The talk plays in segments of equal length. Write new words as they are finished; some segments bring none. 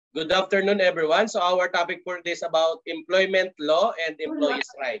Good afternoon, everyone. So our topic for this about employment law and employees'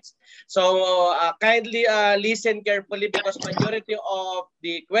 rights. So kindly listen carefully because majority of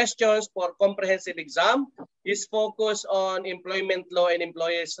the questions for comprehensive exam is focused on employment law and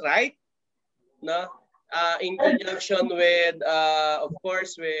employees' right, no? In conjunction with, of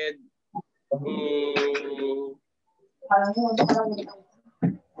course, with um,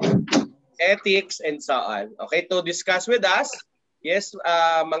 ethics and so on. Okay, to discuss with us, yes,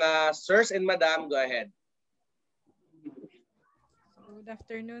 mga sirs and madam, go ahead. Good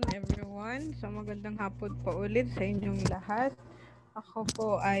afternoon everyone. So magandang hapon po ulit sa inyong lahat. Ako po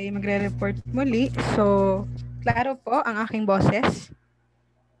ay magre-report muli. So, klaro po ang aking boses.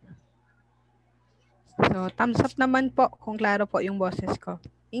 So, thumbs up naman po kung klaro po yung boses ko.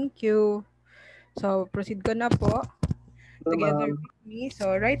 Thank you. So, proceed ko na po. Together with me.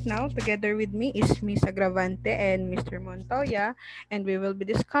 So right now, together with me is Miss Agravante and Mr. Montoya, and we will be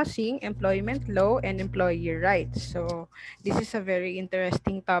discussing employment law and employee rights. So this is a very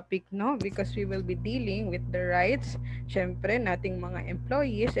interesting topic, no? Because we will be dealing with the rights, syempre, nating mga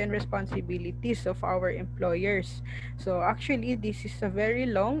employees and responsibilities of our employers. So actually, this is a very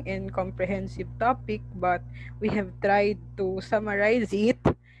long and comprehensive topic, but we have tried to summarize it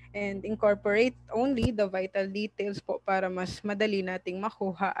and incorporate only the vital details po para mas madali nating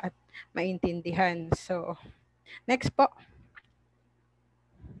makuha at maintindihan. So, next po.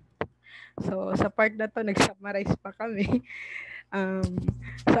 So, sa part na to, nag-summarize pa kami. Um,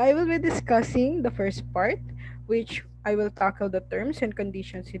 so, I will be discussing the first part, which I will tackle the terms and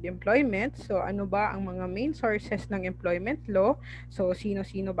conditions in employment. So, ano ba ang mga main sources ng employment law? So,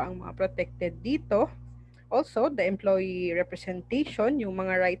 sino-sino ba ang mga protected dito? Also, the employee representation, yung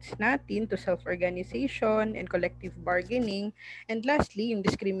mga rights natin to self-organization and collective bargaining. And lastly, yung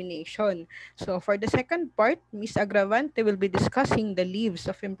discrimination. So for the second part, Ms. Agravante will be discussing the leaves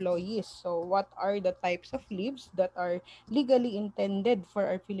of employees. So what are the types of leaves that are legally intended for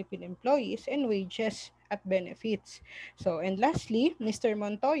our Philippine employees and wages at benefits. So and lastly, Mr.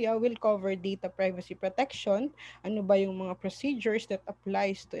 Montoya will cover data privacy protection. Ano ba yung mga procedures that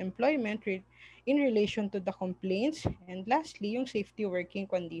applies to employment in relation to the complaints, and lastly, yung safety working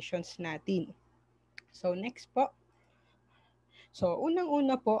conditions natin. So, next po. So,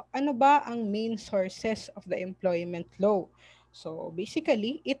 unang-una po, ano ba ang main sources of the employment law? So,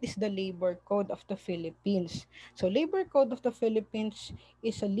 basically, it is the Labor Code of the Philippines. So, Labor Code of the Philippines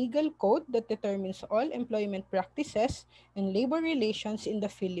is a legal code that determines all employment practices and labor relations in the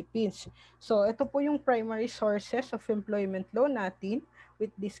Philippines. So, ito po yung primary sources of employment law natin.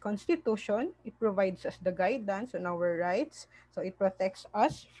 With this constitution, it provides us the guidance on our rights. So, it protects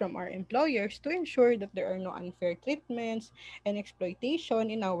us from our employers to ensure that there are no unfair treatments and exploitation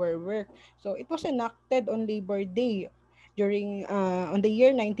in our work. So it was enacted on Labor Day during on the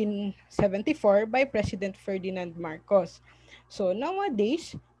year 1974 by President Ferdinand Marcos. So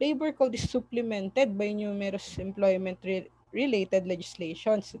nowadays, Labor Code is supplemented by numerous related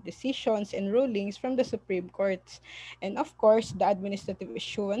legislations, decisions, and rulings from the Supreme Courts. And of course, the administrative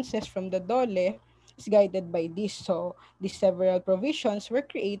issuances from the DOLE is guided by this. So, these several provisions were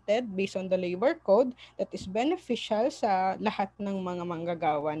created based on the Labor Code that is beneficial sa lahat ng mga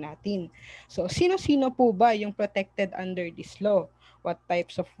manggagawa natin. So, sino-sino po ba yung protected under this law? What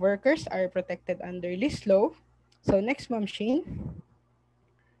types of workers are protected under this law? So, next, Ma'am Shane.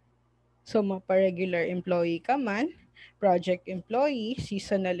 So, mapa-regular employee ka man, project employee,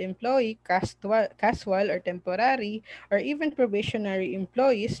 seasonal employee, casual or temporary, or even probationary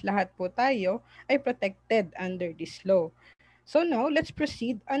employees, lahat po tayo ay protected under this law. So now, let's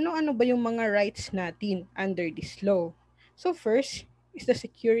proceed. Ano-ano ba yung mga rights natin under this law? So first is the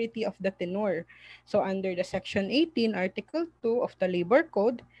security of the tenure. So under the Section 18, Article 2 of the Labor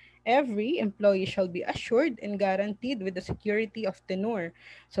Code, every employee shall be assured and guaranteed with the security of tenure.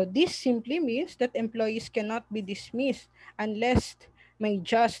 So this simply means that employees cannot be dismissed unless may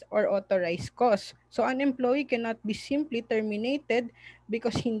just or authorized cause. So an employee cannot be simply terminated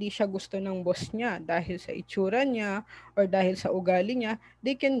because hindi siya gusto ng boss niya dahil sa itsura niya or dahil sa ugali niya.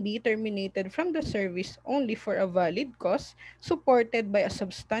 They can be terminated from the service only for a valid cause supported by a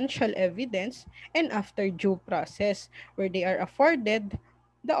substantial evidence and after due process where they are afforded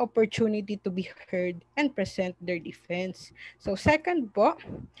the opportunity to be heard and present their defense. So second po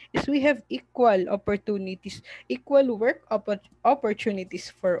is we have equal opportunities, equal work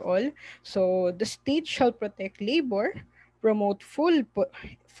opportunities for all. So the state shall protect labor, promote full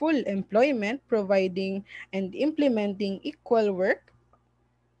employment, providing and implementing equal work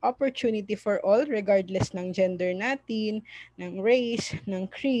opportunity for all regardless ng gender natin, ng race, ng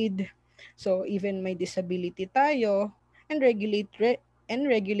creed. So even may disability tayo and and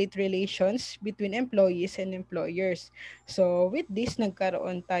regulate relations between employees and employers. So with this,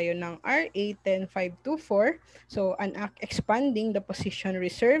 nagkaroon tayo ng RA 10524, so an act expanding the position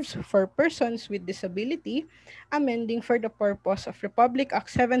reserves for persons with disability, amending for the purpose of Republic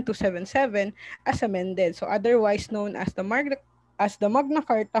Act 7277 as amended, so otherwise known as the Magna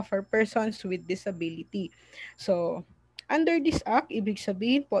Carta for Persons with Disability. So, under this act, ibig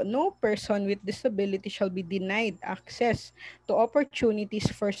sabihin po, no person with disability shall be denied access to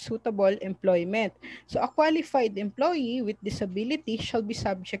opportunities for suitable employment. So, a qualified employee with disability shall be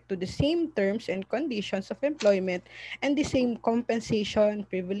subject to the same terms and conditions of employment and the same compensation,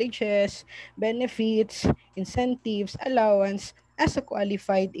 privileges, benefits, incentives, allowance as a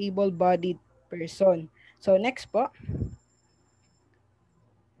qualified able-bodied person. So, next po.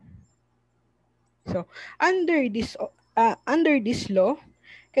 So, under this law,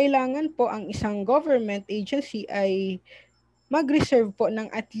 kailangan po ang isang government agency ay mag-reserve po ng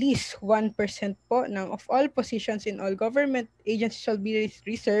at least 1% po ng of all positions in all government agencies shall be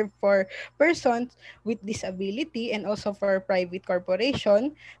reserved for persons with disability, and also for private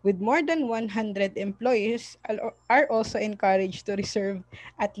corporation with more than 100 employees are also encouraged to reserve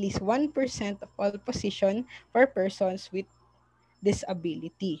at least 1% of all position for persons with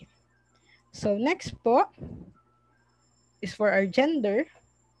disability. So next po is for our gender.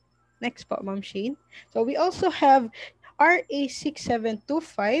 Next po, Ma'am Shane. So we also have RA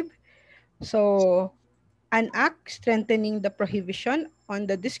 6725. So an act strengthening the prohibition on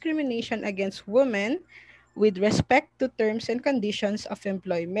the discrimination against women with respect to terms and conditions of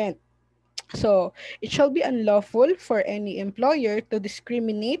employment. So, it shall be unlawful for any employer to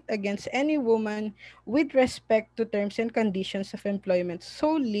discriminate against any woman with respect to terms and conditions of employment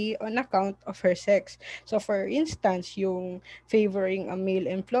solely on account of her sex. So, for instance, yung favoring a male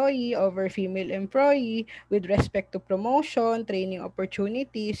employee over female employee with respect to promotion, training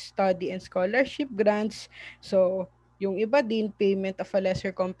opportunities, study and scholarship grants. So, yung iba din, payment of a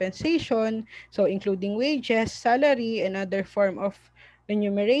lesser compensation, so including wages, salary, and other form of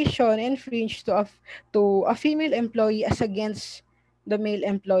remuneration infringe to a female employee as against the male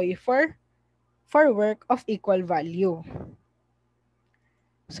employee for work of equal value.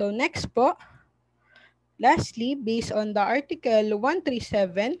 So next po, lastly, based on the Article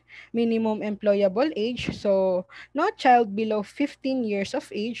 137, minimum employable age, so no child below 15 years of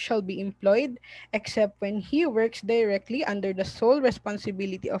age shall be employed except when he works directly under the sole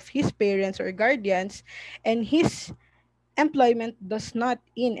responsibility of his parents or guardians, and his employment does not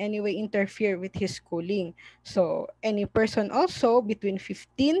in any way interfere with his schooling. So, any person also between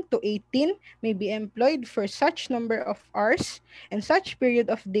 15 to 18 may be employed for such number of hours and such period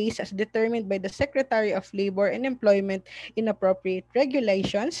of days as determined by the Secretary of Labor and Employment in appropriate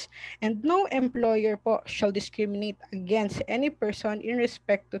regulations, and no employer po shall discriminate against any person in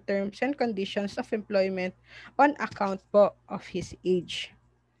respect to terms and conditions of employment on account po of his age.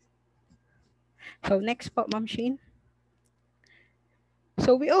 So, next po, Ma'am Shane.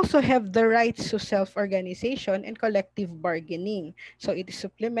 So we also have the rights to self-organization and collective bargaining. So it is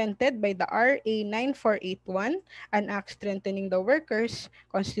supplemented by the RA 9481, an act strengthening the workers'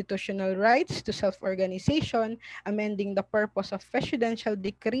 constitutional rights to self-organization, amending the purpose of Presidential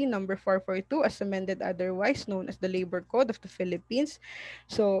Decree number 442 as amended, otherwise known as the Labor Code of the Philippines.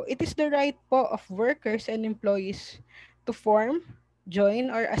 So it is the right po of workers and employees to form, join,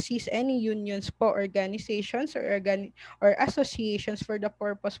 or assist any unions po, organizations, or associations for the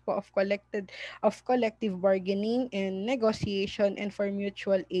purpose po of collective bargaining and negotiation and for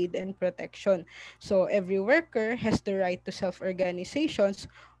mutual aid and protection. So every worker has the right to self-organizations.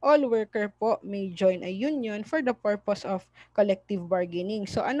 All worker po may join a union for the purpose of collective bargaining.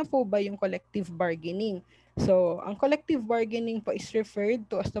 So ano po ba yung collective bargaining? So, ang collective bargaining po is referred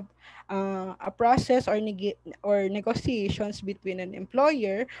to as a process or negotiations between an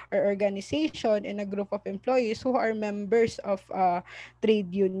employer or organization and a group of employees who are members of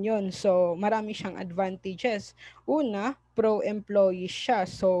trade union. So, marami siyang advantages. Una, pro-employee siya.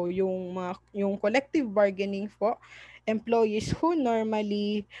 So, yung collective bargaining po, employees who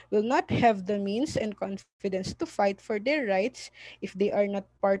normally will not have the means and confidence to fight for their rights if they are not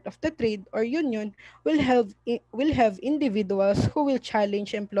part of the trade or union will have individuals who will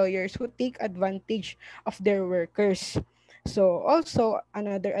challenge employers who take advantage of their workers. So also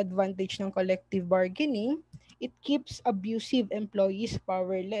another advantage ng collective bargaining, it keeps abusive employees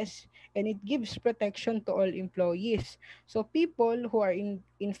powerless, and it gives protection to all employees. So people who are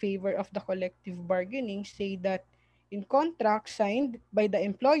in favor of the collective bargaining say that in contracts signed by the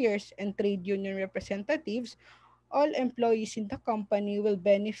employers and trade union representatives, all employees in the company will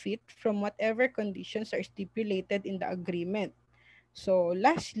benefit from whatever conditions are stipulated in the agreement. So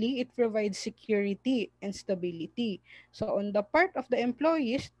lastly, it provides security and stability. So on the part of the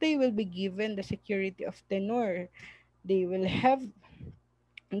employees, they will be given the security of tenure. They will have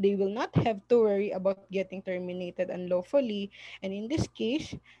they will not have to worry about getting terminated unlawfully, and in this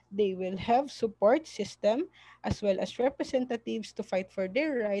case they will have support system as well as representatives to fight for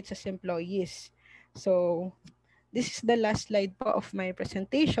their rights as employees. So this is the last slide po of my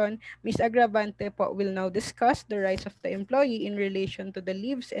presentation. Ms. Agravante po will now discuss the rights of the employee in relation to the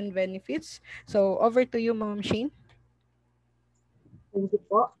leaves and benefits. So over to you, Ma'am Shane. Thank you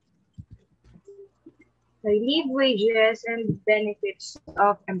po. So, leave wages and benefits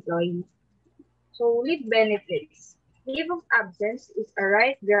of employees. So, leave benefits. Leave of absence is a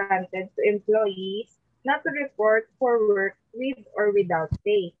right granted to employees not to report for work with or without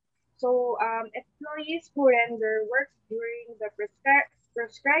pay. So, employees who render work during the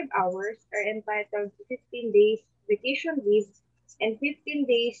prescribed hours are entitled to 15 days vacation leave and 15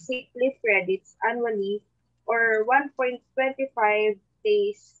 days sick leave credits annually, or 1.25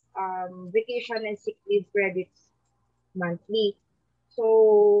 days vacation and sick leave credits monthly.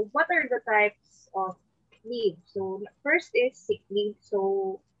 So, what are the types of leave? So, first is sick leave.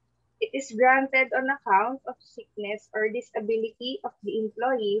 So, it is granted on account of sickness or disability of the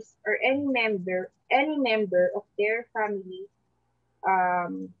employees or any member of their family,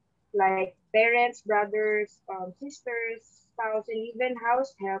 um, like parents, brothers, sisters, spouse, and even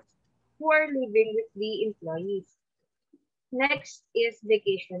house helps who are living with the employees. Next is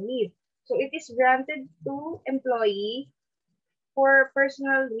vacation leave. So, it is granted to employee for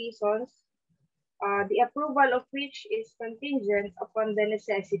personal reasons, the approval of which is contingent upon the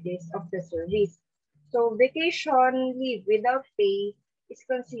necessities of the service. So vacation leave without pay is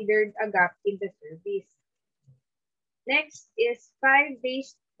considered a gap in the service. Next is 5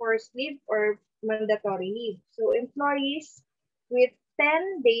 days forced leave or mandatory leave. So employees with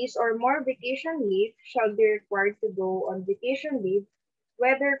 10 days or more vacation leave shall be required to go on vacation leave,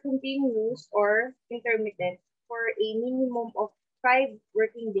 whether continuous or intermittent, for a minimum of 5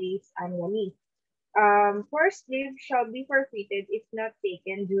 working days annually. Forced leave shall be forfeited if not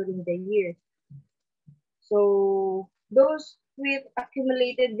taken during the year. So those with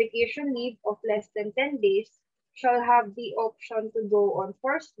accumulated vacation leave of less than 10 days shall have the option to go on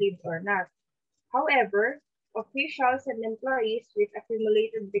forced leave or not. However, officials and employees with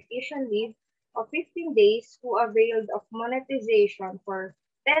accumulated vacation leave of 15 days who availed of monetization for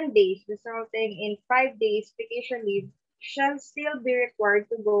 10 days, resulting in 5 days vacation leave, shall still be required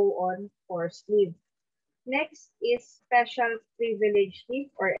to go on forced leave. Next is special privilege leave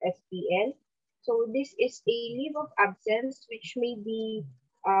or SPL. So this is a leave of absence which may be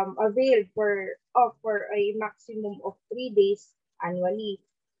availed for a maximum of 3 days annually.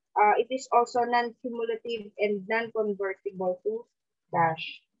 It is also non-cumulative and non-convertible to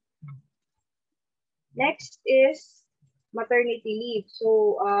cash. Next is maternity leave.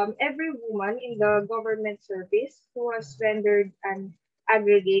 So every woman in the government service who has rendered an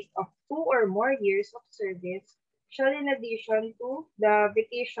aggregate of 2 or more years of service shall, in addition to the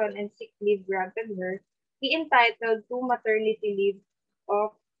vacation and sick leave granted her, be entitled to maternity leave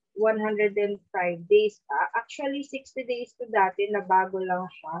of 105 days. Actually, 60 days to dati na bago lang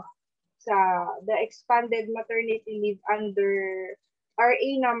siya sa the expanded maternity leave under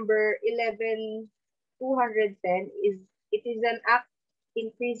RA number 11-210 is it is an act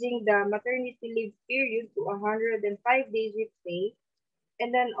increasing the maternity leave period to 105 days with pay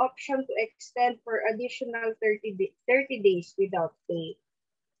and an option to extend for additional 30 days without pay.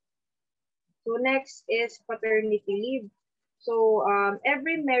 So next is paternity leave. So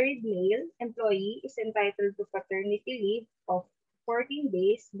every married male employee is entitled to paternity leave of 14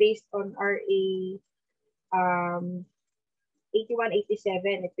 days based on RA um,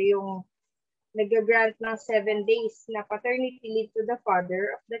 8187. Ito yung nag-grant ng 7 days na paternity leave to the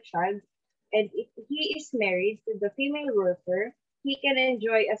father of the child. And if he is married to the female worker, he can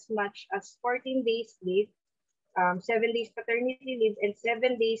enjoy as much as 14 days leave, 7 days paternity leave, and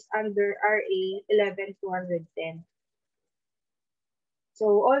 7 days under RA 11210.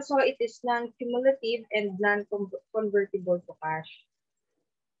 So also it is non-cumulative and non-convertible to cash.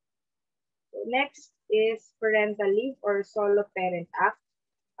 So next is parental leave or solo parent act.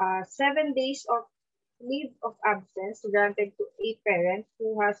 7 days of leave of absence granted to a parent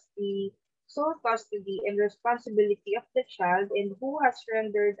who has the sole custody and responsibility of the child and who has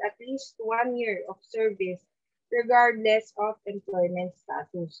rendered at least 1 year of service regardless of employment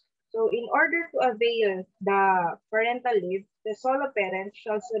status. So in order to avail the parental leave, the solo parent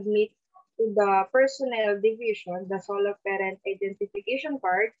shall submit to the personnel division the solo parent identification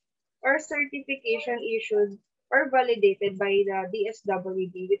card or certification issued or validated by the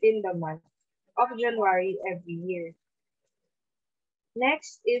DSWD within the month of January every year.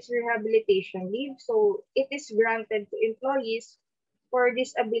 Next is rehabilitation leave. So it is granted to employees for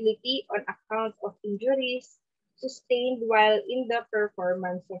disability on account of injuries sustained while in the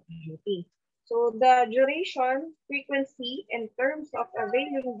performance of duty. So the duration, frequency, and terms of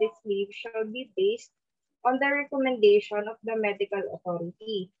availing this leave shall be based on the recommendation of the medical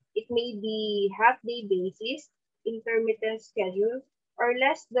authority. It may be half-day basis, intermittent schedule, or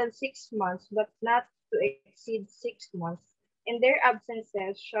less than 6 months but not to exceed 6 months, and their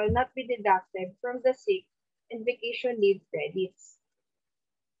absences shall not be deducted from the sick and vacation leave credits.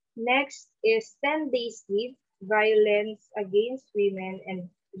 Next is 10 days leave, Violence Against Women and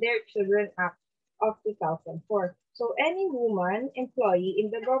Their Children Act of 2004. So any woman employee in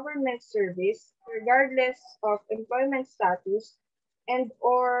the government service, regardless of employment status, and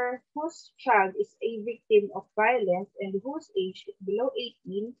or whose child is a victim of violence and whose age is below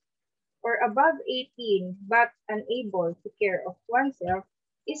 18 or above 18 but unable to care of oneself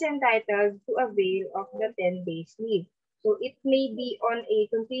is entitled to avail of the 10 days leave. So it may be on a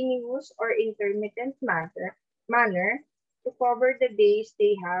continuous or intermittent manner to cover the days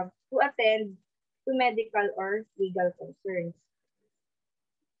they have to attend to medical or legal concerns.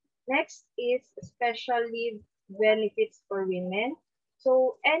 Next is special leave benefits for women.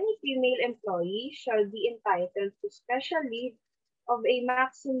 So any female employee shall be entitled to special leave of a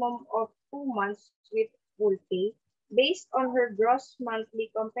maximum of 2 months with full pay based on her gross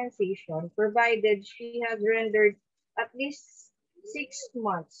monthly compensation, provided she has rendered at least 6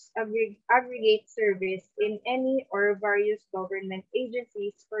 months aggregate service in any or various government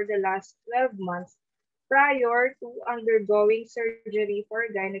agencies for the last 12 months prior to undergoing surgery for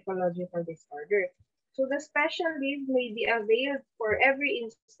gynecological disorder. So the special leave may be availed for every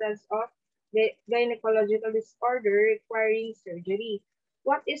instance of gynecological disorder requiring surgery.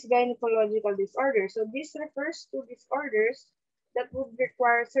 What is gynecological disorder? So this refers to disorders that would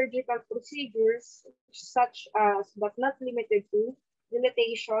require surgical procedures such as, but not limited to,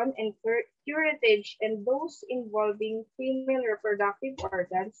 dilatation and curettage, and those involving female reproductive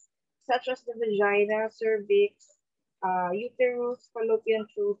organs such as the vagina, cervix, uterus, fallopian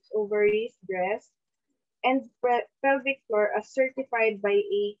tubes, ovaries, breast, and pelvic floor as certified by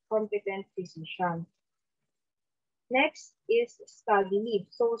a competent physician. Next is study leave.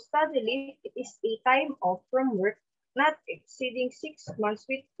 So study leave, it is a time off from work not exceeding 6 months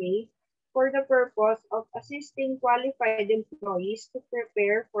with pay for the purpose of assisting qualified employees to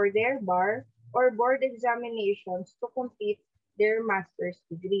prepare for their bar or board examinations to complete their master's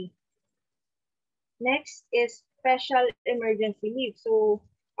degree. Next is special emergency leave. So,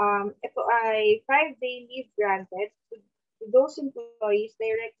 ito ay 5-day leave granted to those employees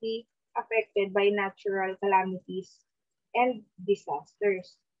directly affected by natural calamities and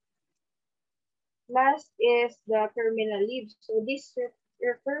disasters. Last is the terminal leave. So, this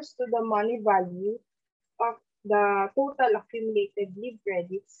refers to the money value of the total accumulated leave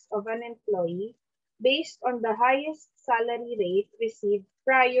credits of an employee based on the highest salary rate received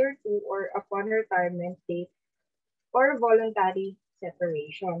prior to or upon retirement date or voluntary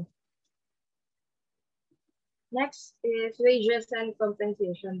separation. Next is wages and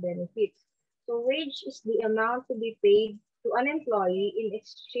compensation benefits. So wage is the amount to be paid to an employee in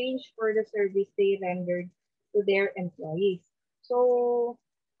exchange for the service they rendered to their employees. So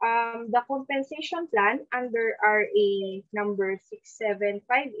the compensation plan under RA number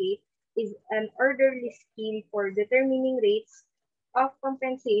 6758 is an orderly scheme for determining rates of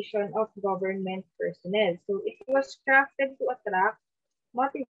compensation of government personnel. So it was crafted to attract,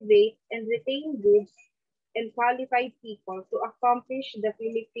 motivate, and retain goods and qualified people to accomplish the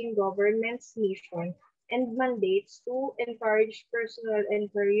Philippine government's mission and mandates to encourage personal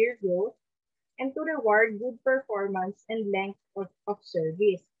and career growth and to reward good performance and length of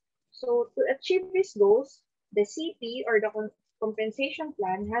service. So to achieve these goals, the CP or the compensation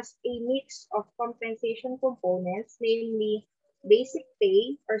plan has a mix of compensation components, namely basic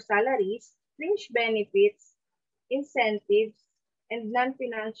pay or salaries, fringe benefits, incentives, and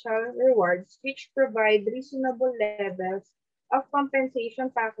non-financial rewards which provide reasonable levels of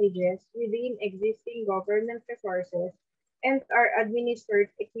compensation packages within existing government resources and are administered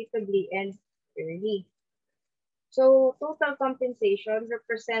equitably and fairly. So total compensation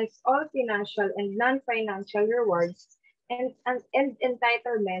represents all financial and non-financial rewards and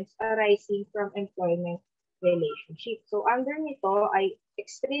entitlements arising from employment relationship. So under nito ay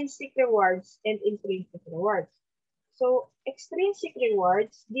extrinsic rewards and intrinsic rewards. So extrinsic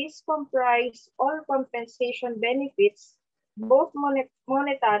rewards, these comprise all compensation benefits, both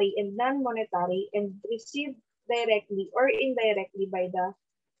monetary and non-monetary, and received directly or indirectly by the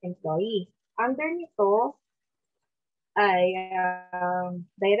employee. Under nito ay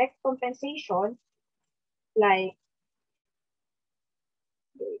direct compensation like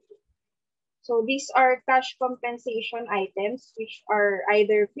so these are cash compensation items which are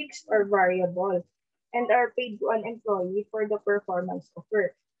either fixed or variable and are paid to an employee for the performance of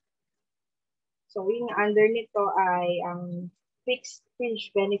work. So yung under nito ay fixed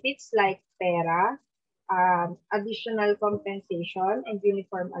fringe benefits like pera, additional compensation, and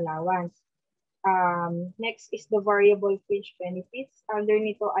uniform allowance. Next is the variable fringe benefits. Under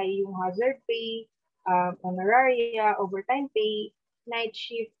nito ay yung hazard pay, honoraria, overtime pay, night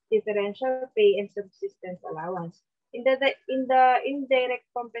shift, differential pay, and subsistence allowance. In the indirect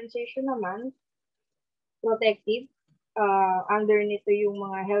compensation naman, protective, under nito yung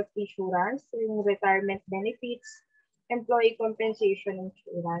mga health insurance, yung retirement benefits, employee compensation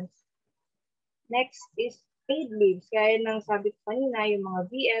insurance. Next is paid leaves. Kaya nang sabi ko kanina, yung mga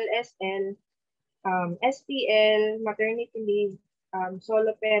VLSL, SPL, maternity leave,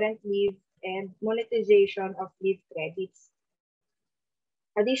 solo parent leave, and monetization of leave credits.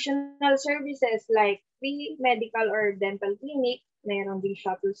 Additional services like free medical or dental clinic, mayroon ding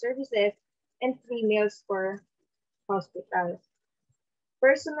shuttle services, and free meals for hospitals.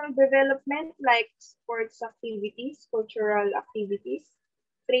 Personal development like sports activities, cultural activities,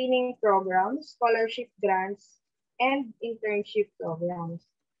 training programs, scholarship grants, and internship programs.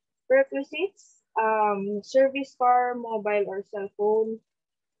 Requisites, service car, mobile or cell phone,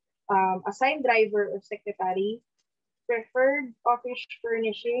 assigned driver or secretary, preferred office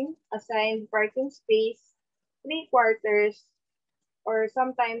furnishing, assigned parking space, three quarters, or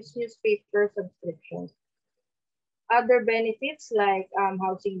sometimes newspaper subscriptions. Other benefits like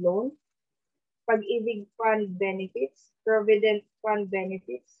housing loan, pag-ibig fund benefits, provident fund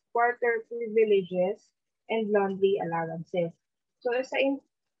benefits, quarter privileges, and laundry allowances. So sa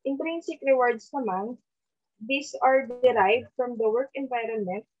intrinsic rewards naman, these are derived from the work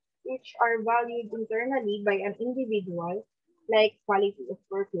environment which are valued internally by an individual like quality of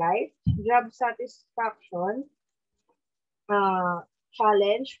work life, job satisfaction,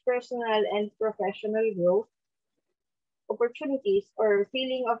 challenge, personal and professional growth, opportunities, or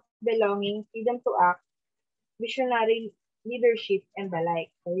feeling of belonging, freedom to act, visionary leadership, and the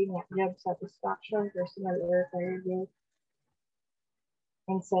like. So yun nga, job satisfaction, personal or career growth,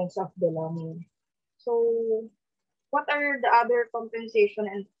 and sense of belonging. So what are the other compensation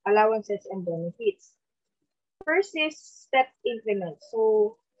and allowances and benefits? First is step increment.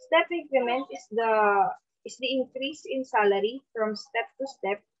 So step increment is the increase in salary from step to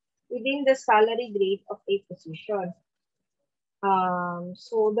step within the salary grade of a position.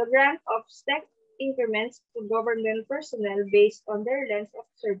 So the grant of step increments to government personnel based on their length of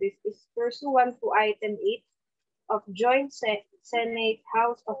service is pursuant to item 8 of Joint Senate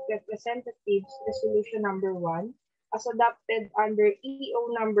House of Representatives Resolution number 1 as adopted under EO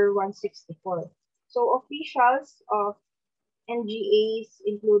number 164. So officials of NGAs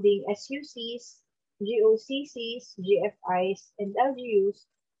including SUCs, GOCCs, GFIs, and LGUs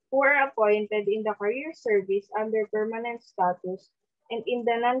who are appointed in the career service under permanent status and in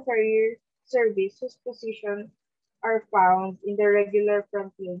the non-career service whose position are found in the regular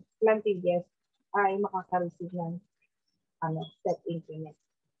plantillas ay makaka-receive ng step increment.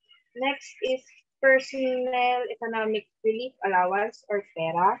 Next is personal economic relief allowance or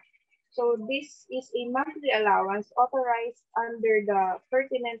PERA. So this is a monthly allowance authorized under the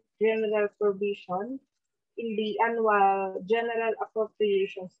pertinent general provision in the Annual General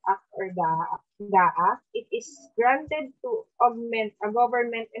Appropriations Act or GAA. It is granted to augment a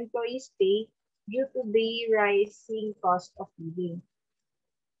government employee's pay due to the rising cost of living.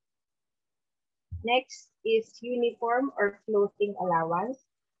 Next is uniform or clothing allowance.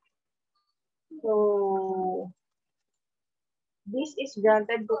 So this is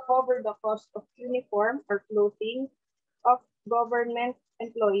granted to cover the cost of uniform or clothing of government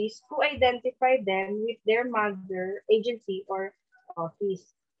employees to identify them with their mother agency or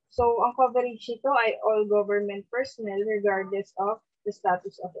office. So ang coverage nito ay all government personnel regardless of the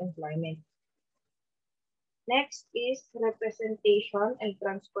status of employment. Next is representation and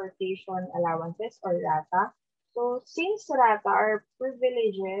transportation allowances or RATA. So since RATA are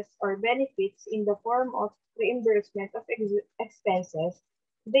privileges or benefits in the form of reimbursement of expenses,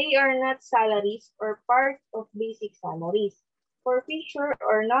 they are not salaries or part of basic salaries. Forfeiture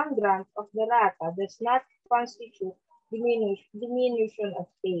or non-grant of the RATA does not constitute diminution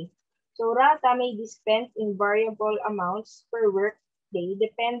of pay. So RATA may be spent in variable amounts per work day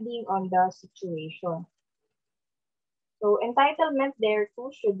depending on the situation. So entitlement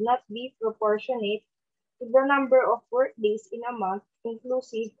thereto should not be proportionate to the number of workdays in a month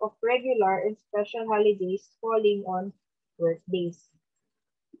inclusive of regular and special holidays falling on workdays.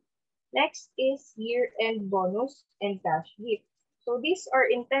 Next is year-end bonus and cash gift. So these are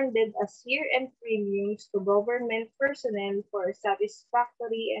intended as year-end premiums to government personnel for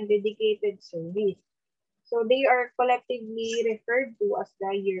satisfactory and dedicated service. So they are collectively referred to as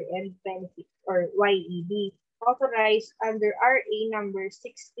the year-end benefit or YEB, authorized under RA number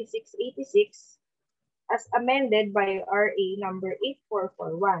 6686 as amended by RA number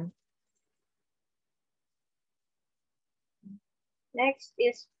 8441. Next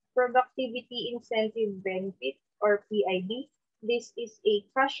is Productivity Incentive Benefit or PIB. This is a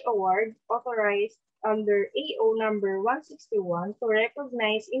cash award authorized under AO number 161 to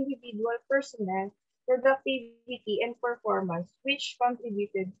recognize individual personnel productivity and performance which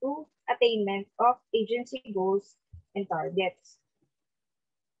contributed to attainment of agency goals and targets.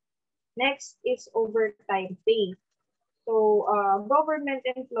 Next is overtime pay. So, government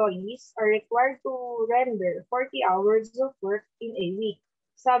employees are required to render 40 hours of work in a week,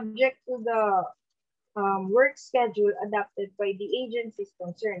 subject to the work schedule adopted by the agencies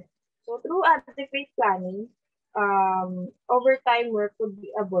concerned. So, through adequate planning, overtime work could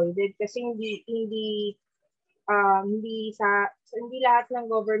be avoided kasi hindi lahat ng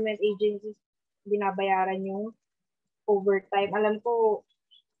government agencies binabayaran yung overtime. Alam ko,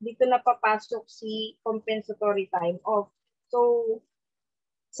 dito na papasok si compensatory time off. So,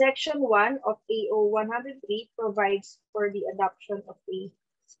 Section 1 of AO 103 provides for the adoption of a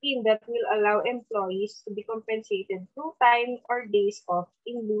scheme that will allow employees to be compensated through time or days off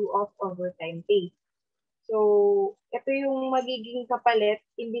in lieu of overtime pay. So, ito yung magiging kapalit,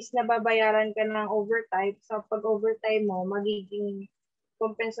 imbis na babayaran ka ng overtime, sa pag-overtime mo, magiging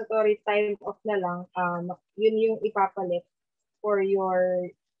compensatory time off na lang, yun yung ipapalit for your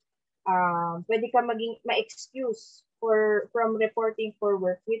pwede ka maging ma-excuse from reporting for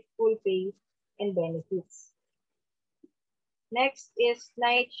work with full pay and benefits. Next is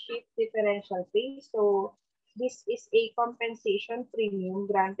night shift differential pay. So this is a compensation premium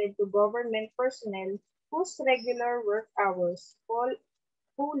granted to government personnel whose regular work hours fall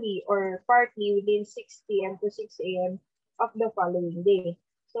fully or partly within 6 p.m. to 6 a.m. of the following day.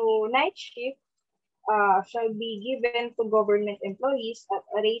 So night shift shall be given to government employees at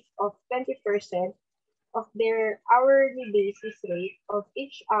a rate of 20% of their hourly basis rate of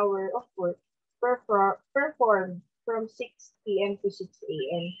each hour of work performed from 6 p.m. to 6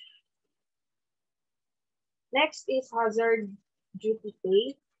 a.m. Next is hazard duty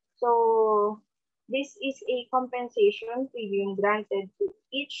pay. So this is a compensation premium granted to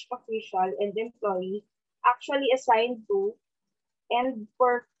each official and employee actually assigned to and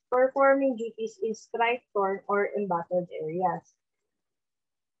for performing duties in strife-torn or embattled areas.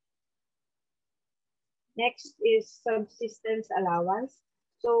 Next is subsistence allowance.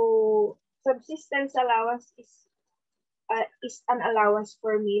 So subsistence allowance is an allowance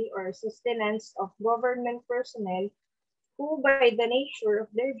for meal or sustenance of government personnel who by the nature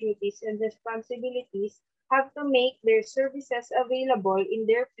of their duties and responsibilities have to make their services available in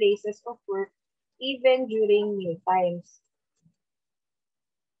their places of work even during meal times.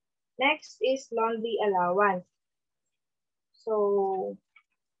 Next is laundry allowance. So,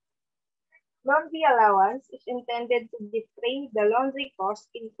 laundry allowance is intended to defray the laundry cost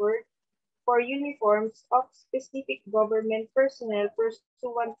incurred for uniforms of specific government personnel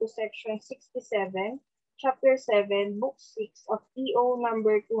pursuant to Section 67, Chapter 7, Book 6 of EO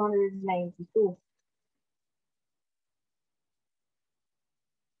number 292.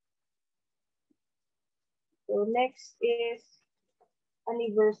 So, next is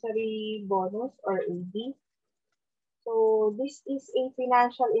anniversary bonus or AD. So this is a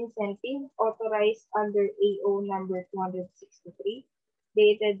financial incentive authorized under AO number 263,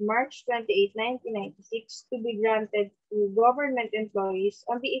 dated March 28, 1996, to be granted to government employees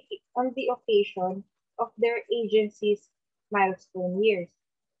on the occasion of their agency's milestone years.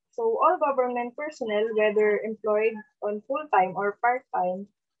 So all government personnel, whether employed on full-time or part-time,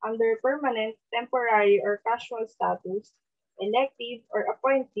 under permanent, temporary, or casual status, elective or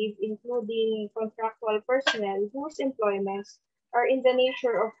appointive, including contractual personnel whose employments are in the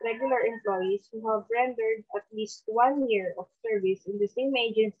nature of regular employees who have rendered at least 1 year of service in the same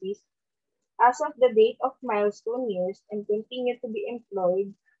agencies as of the date of milestone years and continue to be employed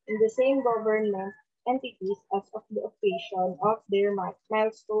in the same government entities as of the occasion of their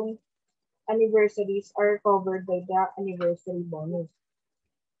milestone anniversaries are covered by the anniversary bonus.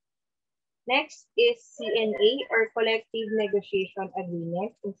 Next is CNA or Collective Negotiation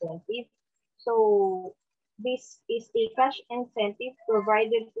Agreement Incentive. So This is a cash incentive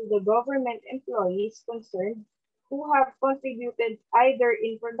provided to the government employees concerned who have contributed either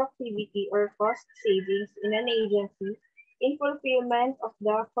in productivity or cost savings in an agency in fulfillment of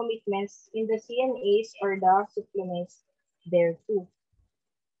the commitments in the CNAs or the supplements thereto.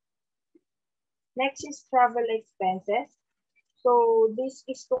 Next is travel expenses. So this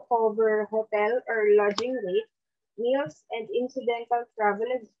is to cover hotel or lodging rate, meals, and incidental travel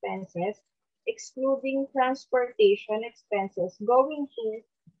expenses, excluding transportation expenses going to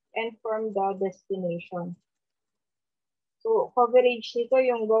and from the destination. So coverage nito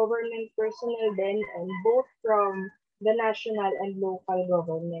yung government personnel din and both from the national and local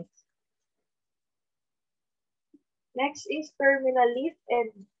governments. Next is terminal leave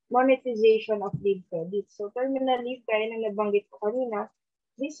and monetization of leave credits. So terminal leave, kaya na nabanggit ko kanina,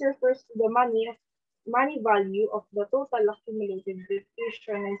 this refers to the money value of the total accumulated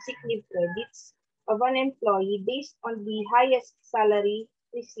vacation and sick leave credits of an employee based on the highest salary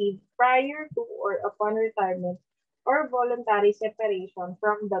received prior to or upon retirement or voluntary separation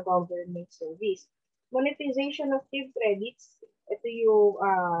from the government service. Monetization of leave credits, ito yung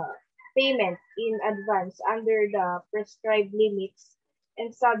payment in advance under the prescribed limits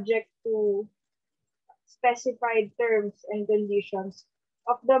and subject to specified terms and conditions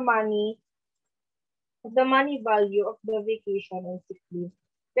of the money value of the vacation and sick leave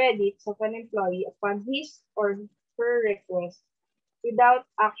credits of an employee upon his or her request without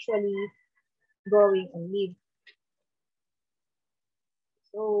actually going on leave.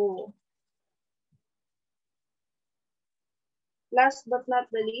 So, last but not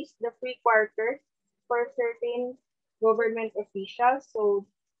the least, the free quarters for certain government officials. So,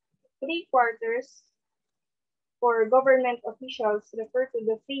 free quarters for government officials refer to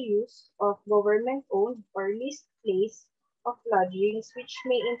the free use of government-owned or leased place of lodgings, which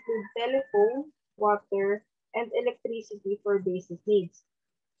may include telephone, water, and electricity for basic needs.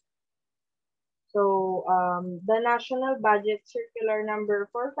 So, the National Budget Circular Number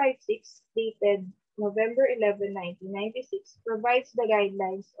 456, dated November 11, 1996, provides the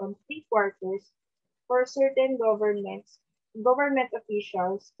guidelines on free quarters for certain government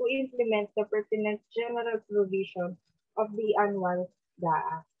officials to implement the pertinent general provision of the annual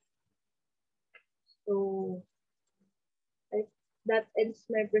DAA. So, that ends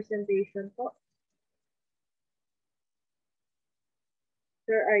my presentation po.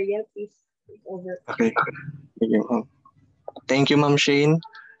 Sir Ariel, please take over. Okay. Thank you, Ma'am Shane.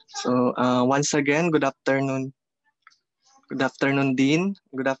 So once again, good afternoon. Good afternoon, Dean.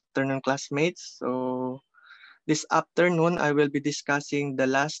 Good afternoon, classmates. So this afternoon, I will be discussing the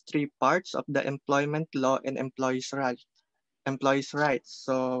last three parts of the employment law and employees' rights.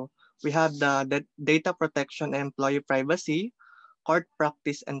 So we have the data protection and employee privacy, court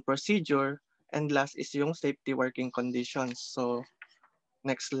practice and procedure, and last is yung safety working conditions. So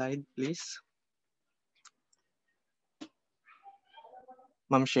next slide, please.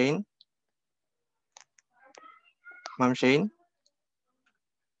 Ma'am Shane? Ma'am Shane?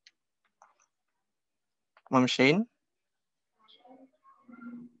 Ma'am Shane?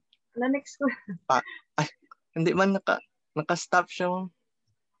 Next ko. Ay, hindi man naka-stop siya.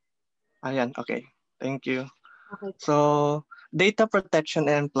 Ayan, okay. Thank you. Okay. So, data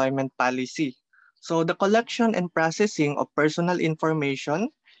protection and employment policy. So, the collection and processing of personal information,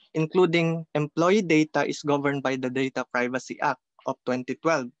 including employee data, is governed by the Data Privacy Act of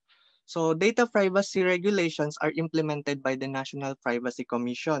 2012. So, data privacy regulations are implemented by the National Privacy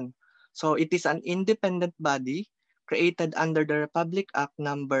Commission. So, it is an independent body created under the Republic Act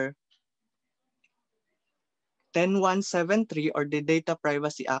number 10173 or the Data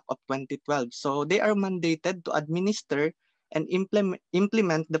Privacy Act of 2012. So they are mandated to administer and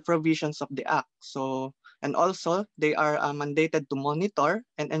implement the provisions of the act. So, and also they are mandated to monitor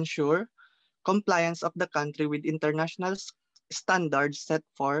and ensure compliance of the country with international standards set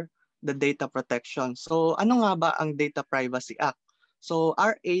for the data protection. So ano nga ba ang Data Privacy Act? So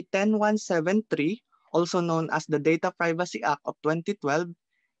RA 10173, also known as the Data Privacy Act of 2012,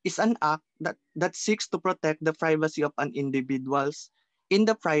 is an act that seeks to protect the privacy of an individuals in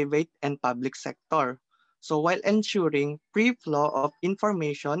the private and public sector. So while ensuring free flow of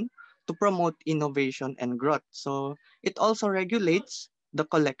information to promote innovation and growth. So it also regulates the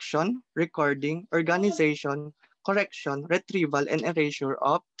collection, recording, organization, correction, retrieval, and erasure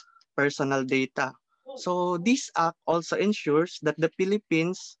of personal data. So this act also ensures that the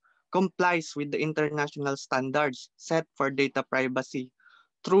Philippines complies with the international standards set for data privacy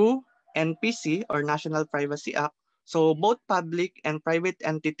through NPC or National Privacy Act. So both public and private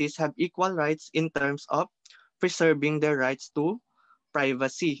entities have equal rights in terms of preserving their rights to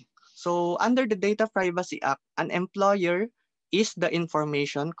privacy. So under the Data Privacy Act, an employer is the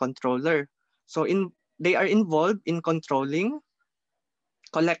information controller. So they are involved in controlling,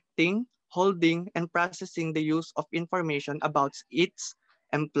 collecting, holding, and processing the use of information about its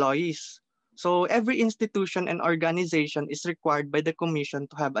employees. So every institution and organization is required by the Commission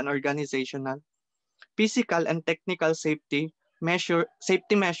to have an organizational, physical, and technical safety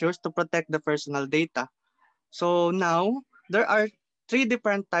measures to protect the personal data. So now there are three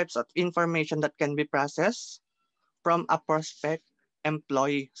different types of information that can be processed from a prospect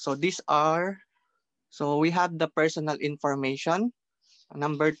employee. So we have the personal information.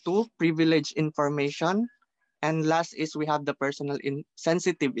 Number two, privileged information. And last is we have the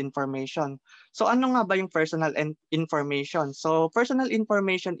sensitive information. So ano nga ba yung information? So personal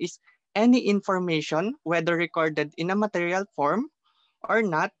information is any information, whether recorded in a material form or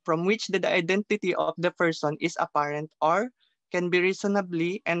not, from which the identity of the person is apparent or can be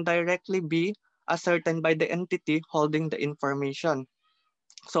reasonably and directly be ascertained by the entity holding the information.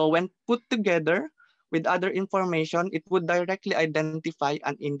 So when put together with other information, it would directly identify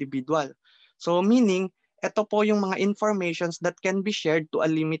an individual. So meaning, ito po yung mga informations that can be shared to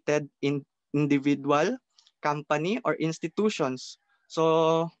a limited individual, company, or institutions.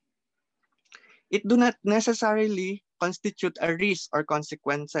 So it do not necessarily constitute a risk or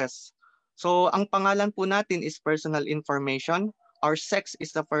consequences. So ang pangalan po natin is personal information. Our sex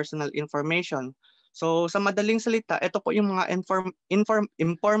is the personal information. So sa madaling salita, ito po yung mga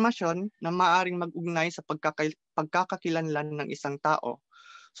information na maaaring mag-ugnay sa pagkakakilanlan ng isang tao.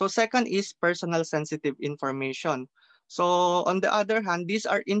 So second is personal sensitive information. So on the other hand, these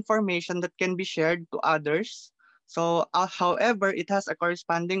are information that can be shared to others. So however, it has a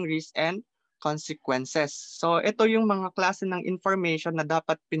corresponding risk and consequences. So ito yung mga klase ng information na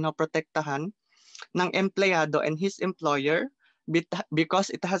dapat pinoprotektahan ng empleyado and his employer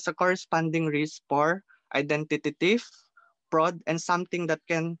because it has a corresponding risk for identity theft, fraud, and something that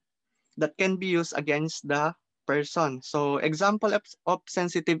can be used against the person. So example of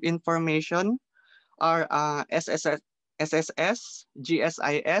sensitive information are SSS,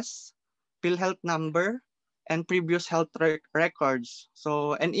 GSIS, PhilHealth number, and previous health records.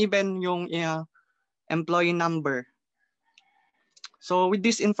 So, and even yung employee number. So with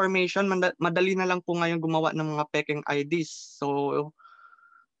this information, madali na lang po ngayon gumawa ng mga peking IDs. So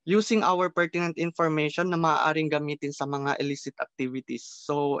using our pertinent information na maaaring gamitin sa mga illicit activities.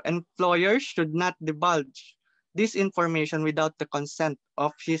 So employers should not divulge this information without the consent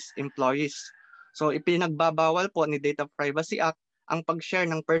of his employees. So ipinagbabawal po ni Data Privacy Act ang pag-share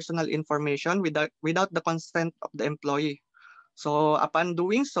ng personal information without the consent of the employee. So upon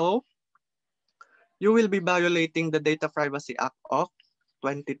doing so, you will be violating the Data Privacy Act of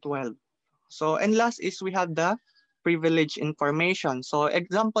 2012. So and last is we have the privileged information. So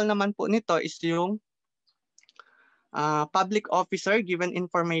example naman po nito is yung public officer given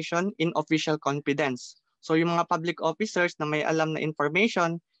information in official confidence. So yung mga public officers na may alam na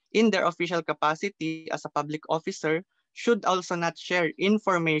information in their official capacity as a public officer should also not share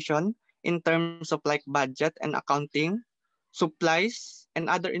information in terms of like budget and accounting, supplies, and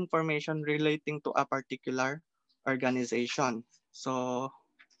other information relating to a particular organization. So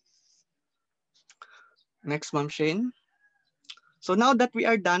next, Ma'am Shane. So now that we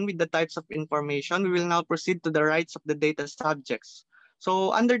are done with the types of information, we will now proceed to the rights of the data subjects.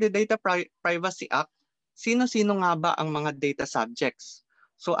 So under the Data Privacy Act, sino-sino nga ba ang mga data subjects?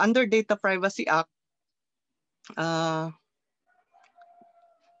 So under Data Privacy Act,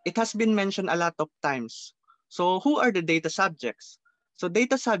 it has been mentioned a lot of times. So who are the data subjects? So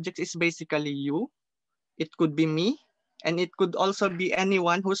data subjects is basically you, it could be me, and it could also be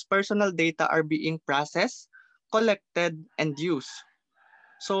anyone whose personal data are being processed, collected, and used.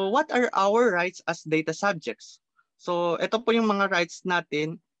 So what are our rights as data subjects? So ito po yung mga rights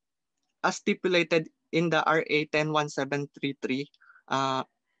natin as stipulated in the RA 101733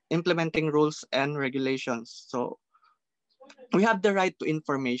 implementing rules and regulations. So we have the right to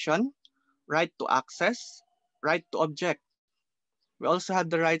information, right to access, right to object. We also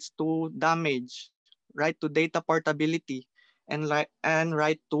have the rights to damage, right to data portability, and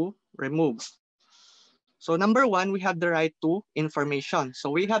right to remove. So number one, we have the right to information.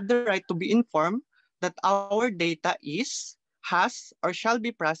 So we have the right to be informed that our data has, or shall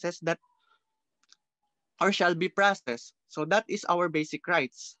be processed So that is our basic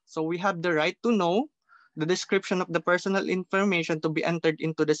rights. So we have the right to know the description of the personal information to be entered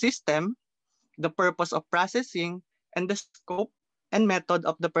into the system, the purpose of processing, and the scope and method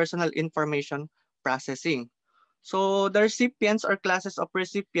of the personal information processing. So the recipients or classes of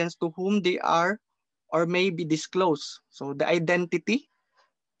recipients to whom they are or may be disclosed. So the identity,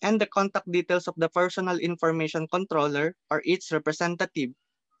 and the contact details of the personal information controller or its representative.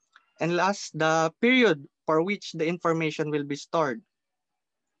 And last, the period for which the information will be stored.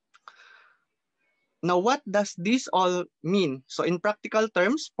 Now, what does this all mean? So in practical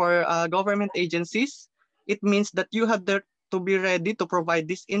terms, for government agencies, it means that you have to be ready to provide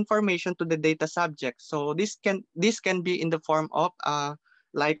this information to the data subject. So this can be in the form of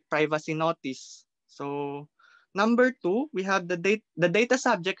like privacy notice. So number two, we have the data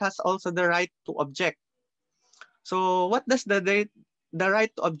subject has also the right to object. So what does the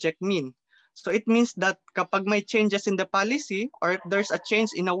right to object mean? So it means that kapag may changes in the policy or if there's a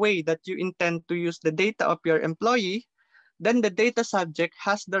change in a way that you intend to use the data of your employee, then the data subject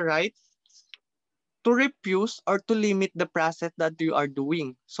has the right to refuse or to limit the process that you are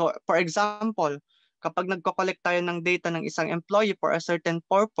doing. So for example, kapag nagko-collect tayo ng data ng isang employee for a certain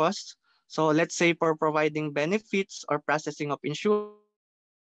purpose, so let's say for providing benefits or processing of insurance,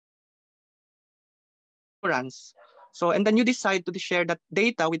 so and then you decide to share that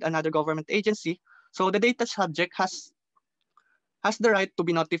data with another government agency, so the data subject has the right to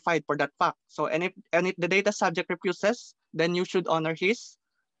be notified for that fact. So and if the data subject refuses, then you should honor his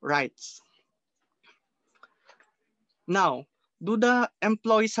rights. Now, do the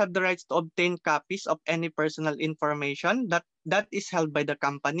employees have the rights to obtain copies of any personal information that is held by the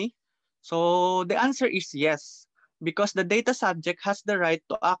company? So the answer is yes, because the data subject has the right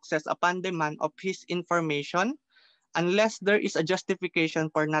to access upon demand of his information unless there is a justification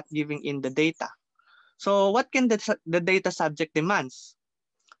for not giving in the data. So what can the data subject demands?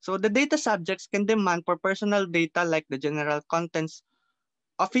 So the data subjects can demand for personal data like the general contents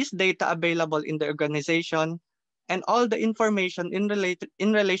of his data available in the organization and all the information in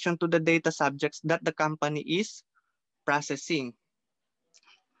relation to the data subjects that the company is processing.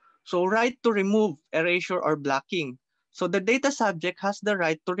 So right to remove, erasure, or blocking. So the data subject has the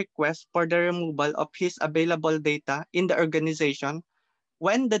right to request for the removal of his available data in the organization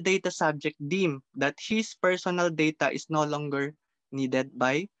when the data subject deem that his personal data is no longer needed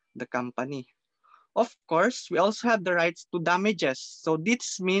by the company. Of course, we also have the rights to damages. So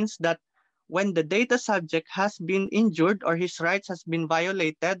this means that when the data subject has been injured or his rights has been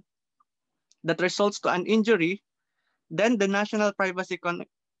violated that results to an injury, then the National Privacy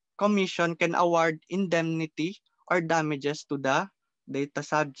Commission can award indemnity or damages to the data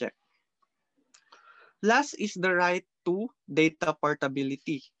subject. Last is the right to data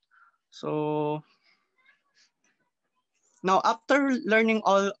portability. So now after learning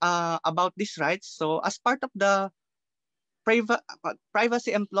all about these rights, so as part of the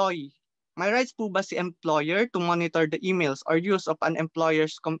privacy employee, may rights po ba si employer to monitor the emails or use of an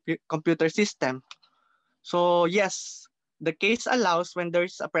employer's computer system? So yes, the case allows when there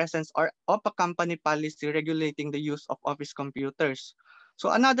is a presence of a company policy regulating the use of office computers.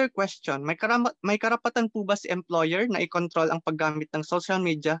 So another question, may karapatan po ba si employer na i-control ang paggamit ng social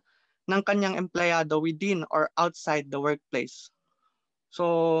media ng kanyang empleyado within or outside the workplace?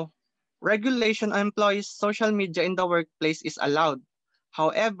 So regulation on employees' social media in the workplace is allowed.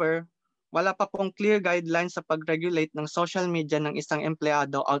 However, wala pa pong clear guidelines sa pag-regulate ng social media ng isang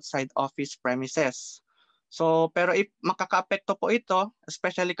empleyado outside office premises. So, pero if makakaapekto po ito,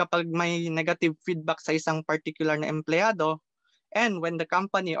 especially kapag may negative feedback sa isang particular na empleyado, and when the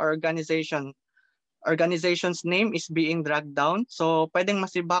company or organization's name is being dragged down, so pwedeng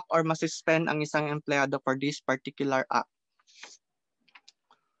masibak or masuspend ang isang empleyado for this particular act.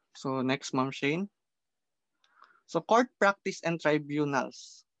 So next, Ma'am Shane. So court practice and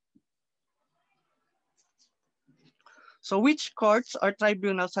tribunals. So which courts or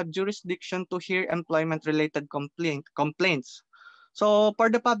tribunals have jurisdiction to hear employment-related complaints? So for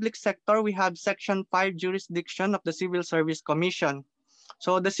the public sector, we have Section 5 jurisdiction of the Civil Service Commission.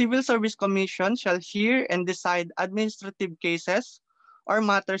 So the Civil Service Commission shall hear and decide administrative cases or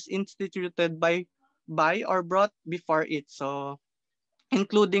matters instituted by or brought before it. So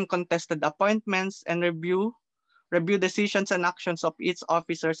including contested appointments and review decisions and actions of its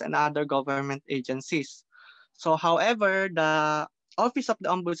officers and other government agencies. So however, the Office of the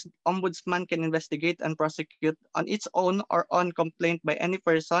Ombudsman can investigate and prosecute on its own or on complaint by any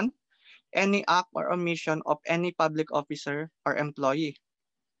person, any act or omission of any public officer or employee.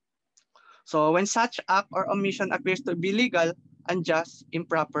 So when such act or omission appears to be legal, unjust,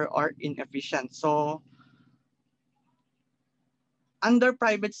 improper, or inefficient. So under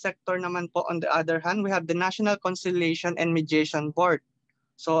private sector naman po, on the other hand, we have the National Conciliation and Mediation Board.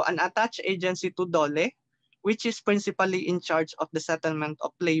 So an attached agency to DOLE, which is principally in charge of the settlement of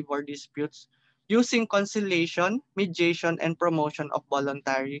labor disputes using conciliation, mediation, and promotion of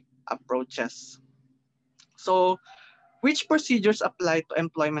voluntary approaches. So Which procedures apply to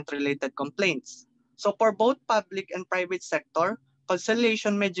employment-related complaints? So for both public and private sector,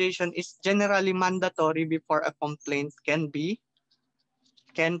 conciliation mediation is generally mandatory before a complaint can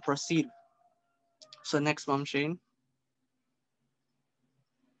proceed. So next, Ma'am Shane.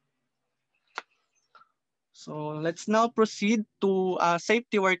 So let's now proceed to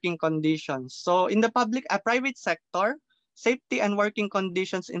safety working conditions. So in the private sector, safety and working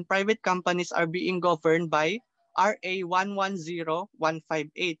conditions in private companies are being governed by RA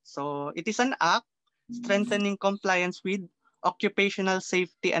 110158. So it is an act strengthening compliance with occupational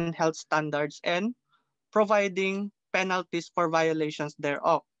safety and health standards and providing penalties for violations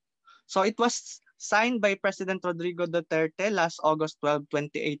thereof. So it was signed by President Rodrigo Duterte last August 12,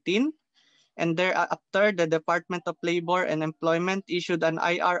 2018. And thereafter, the Department of Labor and Employment issued an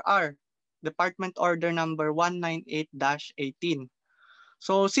IRR, Department Order number 198-18.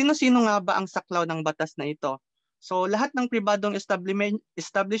 So sino-sino nga ba ang saklaw ng batas na ito? So lahat ng pribadong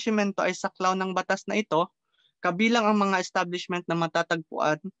establishmento ay saklaw ng batas na ito, kabilang ang mga establishment na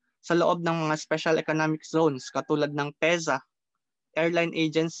matatagpuan sa loob ng mga special economic zones katulad ng PEZA, airline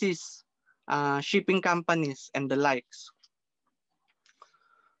agencies, shipping companies, and the likes.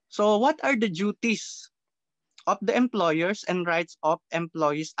 So what are the duties of the employers and rights of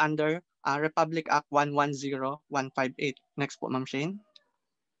employees under Republic Act 110158? Next po, Ma'am Shane.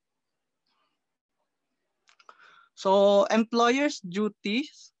 So employers'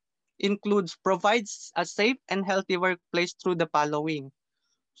 duties includes provides a safe and healthy workplace through the following.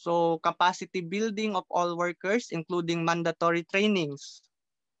 So capacity building of all workers, including mandatory trainings,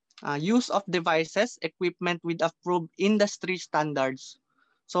 use of devices, equipment with approved industry standards.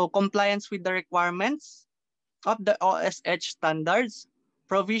 So compliance with the requirements of the OSH standards,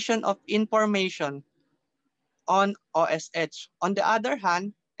 provision of information on OSH. On the other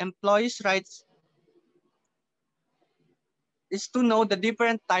hand, employees' rights is to know the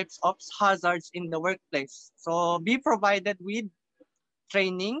different types of hazards in the workplace. So be provided with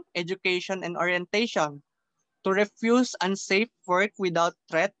training, education, and orientation to refuse unsafe work without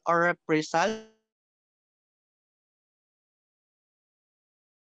threat or reprisal,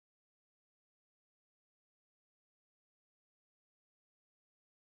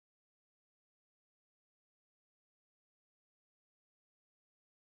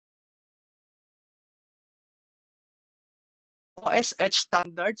 OSH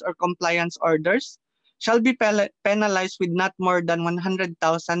standards or compliance orders shall be penalized with not more than 100,000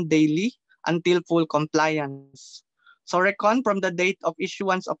 daily until full compliance. So recon from the date of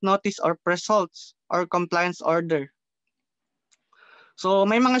issuance of notice or results or compliance order. So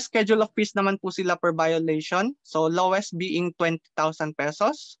may mga schedule of fees naman po sila per violation. So lowest being 20,000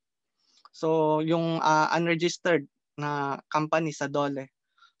 pesos. So yung unregistered na company sa DOLE.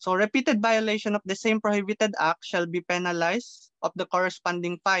 So repeated violation of the same prohibited act shall be penalized of the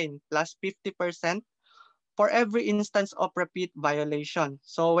corresponding fine plus 50% for every instance of repeat violation.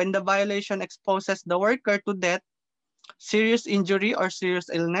 So when the violation exposes the worker to death, serious injury, or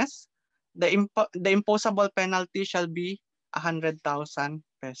serious illness, the imposable penalty shall be 100,000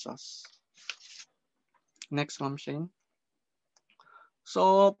 pesos. Next, Ma'am Shane.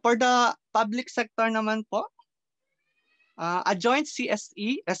 So for the public sector naman po, a joint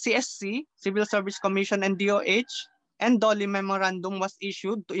CSC, Civil Service Commission, and DOH and DOLE memorandum was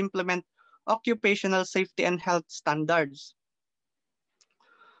issued to implement occupational safety and health standards.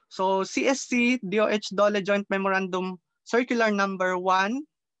 So CSC, DOH, DOLE Joint Memorandum Circular Number 1,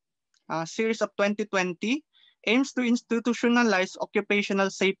 Series of 2020, aims to institutionalize occupational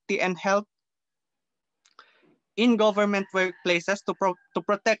safety and health in government workplaces to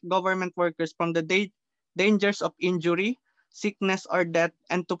protect government workers from the dangers of injury, sickness, or death,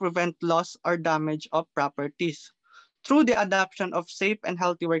 and to prevent loss or damage of properties through the adoption of safe and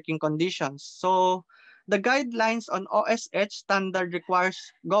healthy working conditions. So the guidelines on OSH standard requires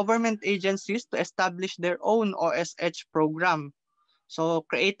government agencies to establish their own OSH program. So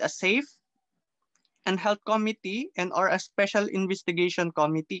create a safe and health committee and or a special investigation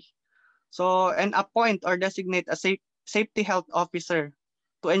committee. So and appoint or designate a safety health officer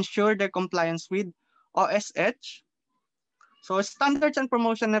to ensure their compliance with OSH. So standards and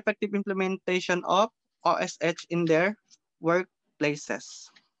promotion effective implementation of OSH in their workplaces.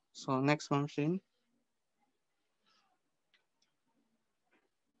 So next one, Shane.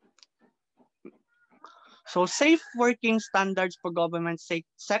 So safe working standards for government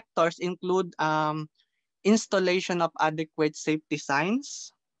sectors include installation of adequate safety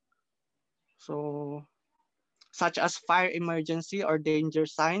signs, so such as fire emergency or danger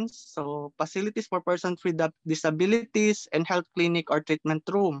signs, so facilities for persons with disabilities and health clinic or treatment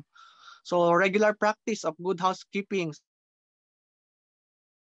room. So regular practice of good housekeeping,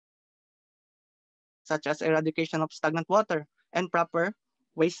 such as eradication of stagnant water and proper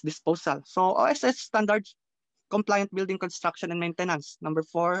waste disposal. So OSS standards compliant building construction and maintenance. Number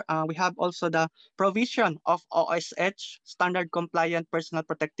 4, we have also the provision of OSH standard compliant personal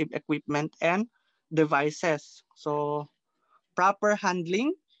protective equipment and devices. So proper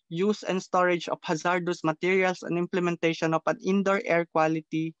handling, use and storage of hazardous materials and implementation of an indoor air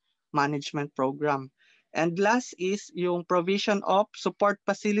quality management program. And last is yung provision of support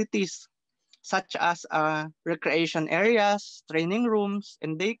facilities such as recreation areas, training rooms,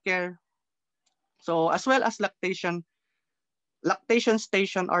 and daycare. So as well as lactation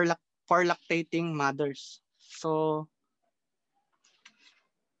station or for lactating mothers. So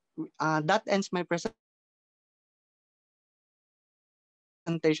that ends my presentation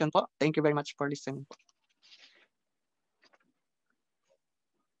po. Thank you very much for listening po.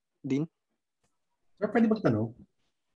 Dean? Sir, pwede magtanong?